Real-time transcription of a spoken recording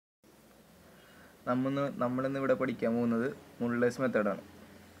നമ്മളിന്ന് ഇവിടെ പഠിക്കാൻ പോകുന്നത് മുള്ളേഴ്സ് മെത്തേഡാണ്.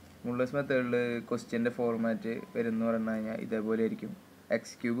 മുള്ളേഴ്സ് മെത്തേഡിൽ ക്വസ്റ്റ്യൻ്റെ ഫോർമാറ്റ് വരുമെന്ന് പറഞ്ഞു കഴിഞ്ഞാൽ ഇതേപോലെ ആയിരിക്കും.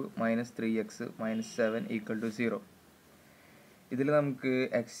 x³ - 3x - 7 = 0. ഇതിൽ നമുക്ക്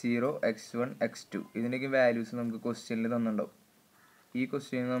x0, x1, x2 ഇതിൻ്റെയൊക്കെ വാല്യൂസ് നമുക്ക് ക്വസ്റ്റ്യനിൽ തന്നിട്ടുണ്ടാവും. ഈ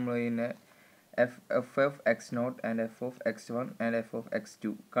ക്വസ്റ്റ്യൻ നമ്മൾ ഇതിനെ f of x0 and f of x1 and f of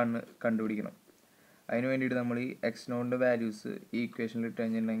x2 കണ്ടുപിടിക്കണം. അതിന് വേണ്ടിയിട്ട് നമ്മൾ ഈ x0ൻ്റെ വാല്യൂസ് ഈ ഇക്വേഷനിൽ ഇട്ട്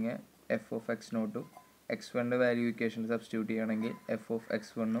കഴിഞ്ഞിട്ടുണ്ടെങ്കിൽ f of x0ഉം x1ൻ്റെ വാല്യൂ ഇക്വേഷനിൽ സബ്സ്റ്റിറ്റ്യൂട്ട് ചെയ്യുകയാണെങ്കിൽ f of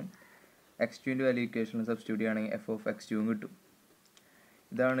x1ഉം x2ൻ്റെ വാല്യൂ ഇക്വേഷനിൽ സബ്സ്റ്റിറ്റ്യൂട്ട് ചെയ്യുകയാണെങ്കിൽ f of x2ഉം കിട്ടും.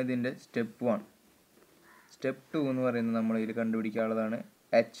 ഇതാണ് ഇതിൻ്റെ സ്റ്റെപ്പ് 1. സ്റ്റെപ്പ് 2 എന്ന് പറയുന്നത് നമ്മൾ ഇതിൽ കണ്ടുപിടിക്കാനുള്ളതാണ്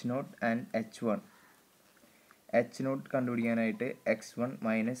h0 and h1. h0 കണ്ടുപിടിക്കാനായിട്ട് x1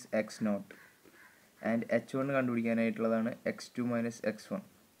 - x0 and h1 കണ്ടുപിടിക്കാനായിട്ടുള്ളതാണ് x2 - x1.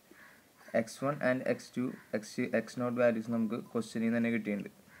 x1 and x2 x0 values നമുക്ക് ക്വസ്റ്റ്യനിൽ നിന്ന് തന്നെ കിട്ടിയിട്ടുണ്ട്.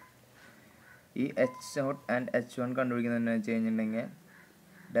 ഈ h0 ആൻഡ് h1 കണ്ടുപിടിക്കുന്നതെന്ന് വെച്ച് കഴിഞ്ഞിട്ടുണ്ടെങ്കിൽ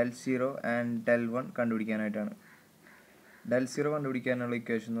del0 ആൻഡ് del1 കണ്ടുപിടിക്കാനായിട്ടാണ്. del0 കണ്ടുപിടിക്കാനുള്ള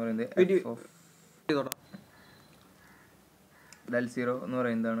ഇക്വേഷൻ എന്ന് പറയുന്നത് del0 എന്ന്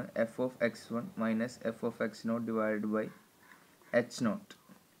പറയുന്നതാണ് f of x1 - f of x0 divided by h0.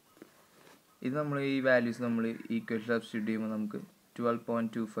 ഇത് നമ്മൾ ഈ വാല്യൂസ് നമ്മൾ ഈ ഇക്വേഷൻ സബ്സ്റ്റിറ്റ്യൂട്ട് ചെയ്യുമ്പോൾ നമുക്ക്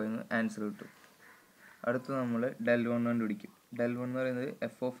 12.25 ആൻസർ കിട്ടും. അടുത്ത് നമ്മൾ del1 കണ്ടുപിടിക്കും. del1 എന്ന് പറയുന്നത്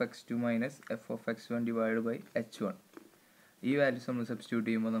f of x2 - f of x1 divided by h1. ഈ വാല്യൂസ് നമ്മൾ സബ്സ്റ്റിറ്റ്യൂട്ട്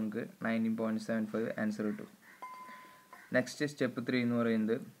ചെയ്യുമ്പോൾ നമുക്ക് 19.75 ആൻസർ കിട്ടും. നെക്സ്റ്റ് സ്റ്റെപ്പ് 3 എന്ന്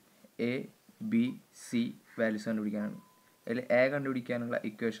പറയുന്നത് a, b, c വാല്യൂസ് കണ്ടുപിടിക്കാനാണ്. അതിൽ a കണ്ടുപിടിക്കാനുള്ള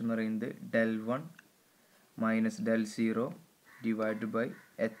ഇക്വേഷൻ എന്ന് പറയുന്നത് del1 - del0 divided by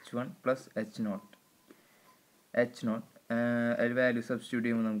h1 plus h0. അതിൽ വാല്യൂ സബ്സ്റ്റിറ്റ്യൂട്ട്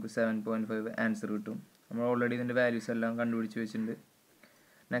ചെയ്യുമ്പോൾ നമുക്ക് 7.5 ആൻസർ കിട്ടും. നമ്മൾ ഓൾറെഡി ഇതിൻ്റെ വാല്യൂസ് എല്ലാം കണ്ടുപിടിച്ച് വെച്ചിട്ടുണ്ട്.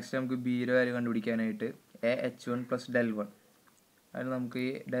 നെക്സ്റ്റ് നമുക്ക് ബിയുടെ വാല്യൂ കണ്ടുപിടിക്കാനായിട്ട് h1 plus del1. അതിൽ നമുക്ക്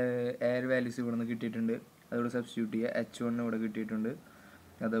ഈ എയർ വാല്യൂസ് ഇവിടെ നിന്ന് കിട്ടിയിട്ടുണ്ട്, അതോടെ സബ്സ്റ്റിറ്റ്യൂട്ട് ചെയ്യുക. h1 ഇവിടെ കിട്ടിയിട്ടുണ്ട്,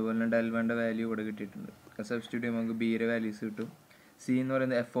 അതേപോലെ തന്നെ del1ൻ്റെ വാല്യൂ ഇവിടെ കിട്ടിയിട്ടുണ്ട്. അത് സബ്സ്റ്റിറ്റ്യൂട്ട് ചെയ്യുമ്പോൾ നമുക്ക് ബിയുടെ വാല്യൂസ് കിട്ടും. സി എന്ന്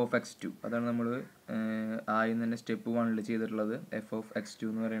പറയുന്നത് f of x2. അതാണ് നമ്മൾ ആദ്യം തന്നെ സ്റ്റെപ്പ് 1ൽ ചെയ്തിട്ടുള്ളത്. f of x2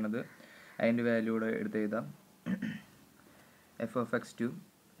 എന്ന് പറയുന്നത് അതിൻ്റെ വാല്യൂ ഇവിടെ എടുത്ത് എഴുതാം. f of x2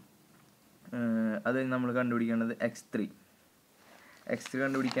 അത് നമ്മൾ കണ്ടുപിടിക്കേണ്ടത് x3.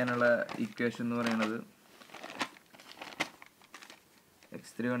 കണ്ടുപിടിക്കാനുള്ള ഇക്വേഷൻ എന്ന് പറയുന്നത്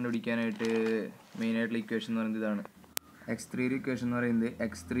x3 കണ്ടുപിടിക്കാനായിട്ട് മെയിനായിട്ടുള്ള ഇക്വേഷൻ എന്ന് പറയുന്നത് ഇതാണ്. x3 ഇക്വേഷൻ എന്ന് പറയുന്നത്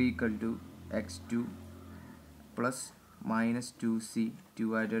x3 = x2 plus -2c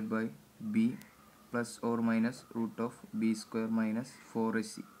divided by b plus or minus root of b square minus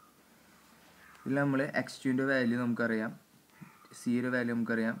 4ac. ഇതിൽ നമ്മൾ x2ൻ്റെ വാല്യൂ നമുക്കറിയാം, സിയുടെ വാല്യൂ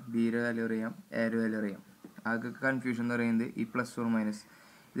നമുക്കറിയാം, ബിയുടെ വാല്യൂ അറിയാം, എയുടെ വാല്യൂ അറിയാം. ആകെ കൺഫ്യൂഷൻ എന്ന് പറയുന്നത് ഈ പ്ലസ് ഓർ മൈനസ്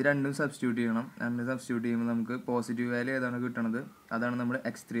ഇത് രണ്ടും സബ്സ്റ്റിറ്റ്യൂട്ട് ചെയ്യണം. രണ്ടും സബ്സ്റ്റിറ്റ്യൂട്ട് ചെയ്യുമ്പോൾ നമുക്ക് പോസിറ്റീവ് വാല്യൂ ഏതാണ് കിട്ടണത് അതാണ് നമ്മൾ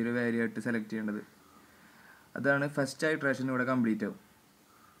x3യുടെ വാല്യൂ ആയിട്ട് സെലക്ട് ചെയ്യേണ്ടത്. അതാണ് ഫസ്റ്റ് ഐട്രേഷൻ ഇവിടെ കംപ്ലീറ്റ് ആവും.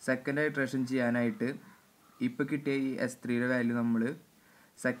 സെക്കൻഡ് ഐട്രേഷൻ ചെയ്യാനായിട്ട് ഇപ്പോൾ കിട്ടിയ ഈ s3യുടെ വാല്യൂ നമ്മൾ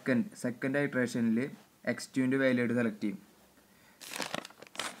സെക്കൻഡ് ഐട്രേഷനിൽ x2ൻ്റെ വാല്യൂ ആയിട്ട് സെലക്ട് ചെയ്യും.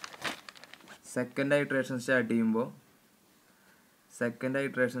 സെക്കൻഡ് ഐട്രേഷൻ സ്റ്റാർട്ട്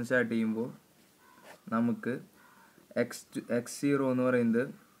ചെയ്യുമ്പോൾ നമുക്ക് x0 എന്ന് പറയുന്നത്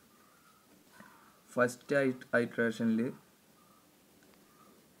ഫസ്റ്റ് ഐട്രേഷനിൽ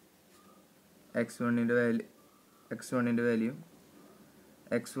x1ൻ്റെ വാല്യൂ,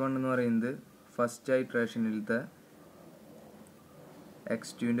 x1 എന്ന് പറയുന്നത് ഫസ്റ്റ് ഐട്രേഷനിലത്തെ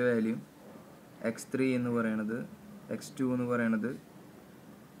x2ൻ്റെ വാല്യൂ, x2 എന്ന് പറയുന്നത്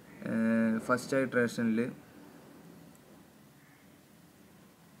ഫസ്റ്റ് ഐട്രേഷനിൽ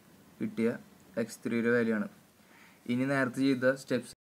കിട്ടിയ x3യുടെ വാല്യൂ ആണ്. ഇനി നേരത്തെ ചെയ്ത സ്റ്റെപ്സ്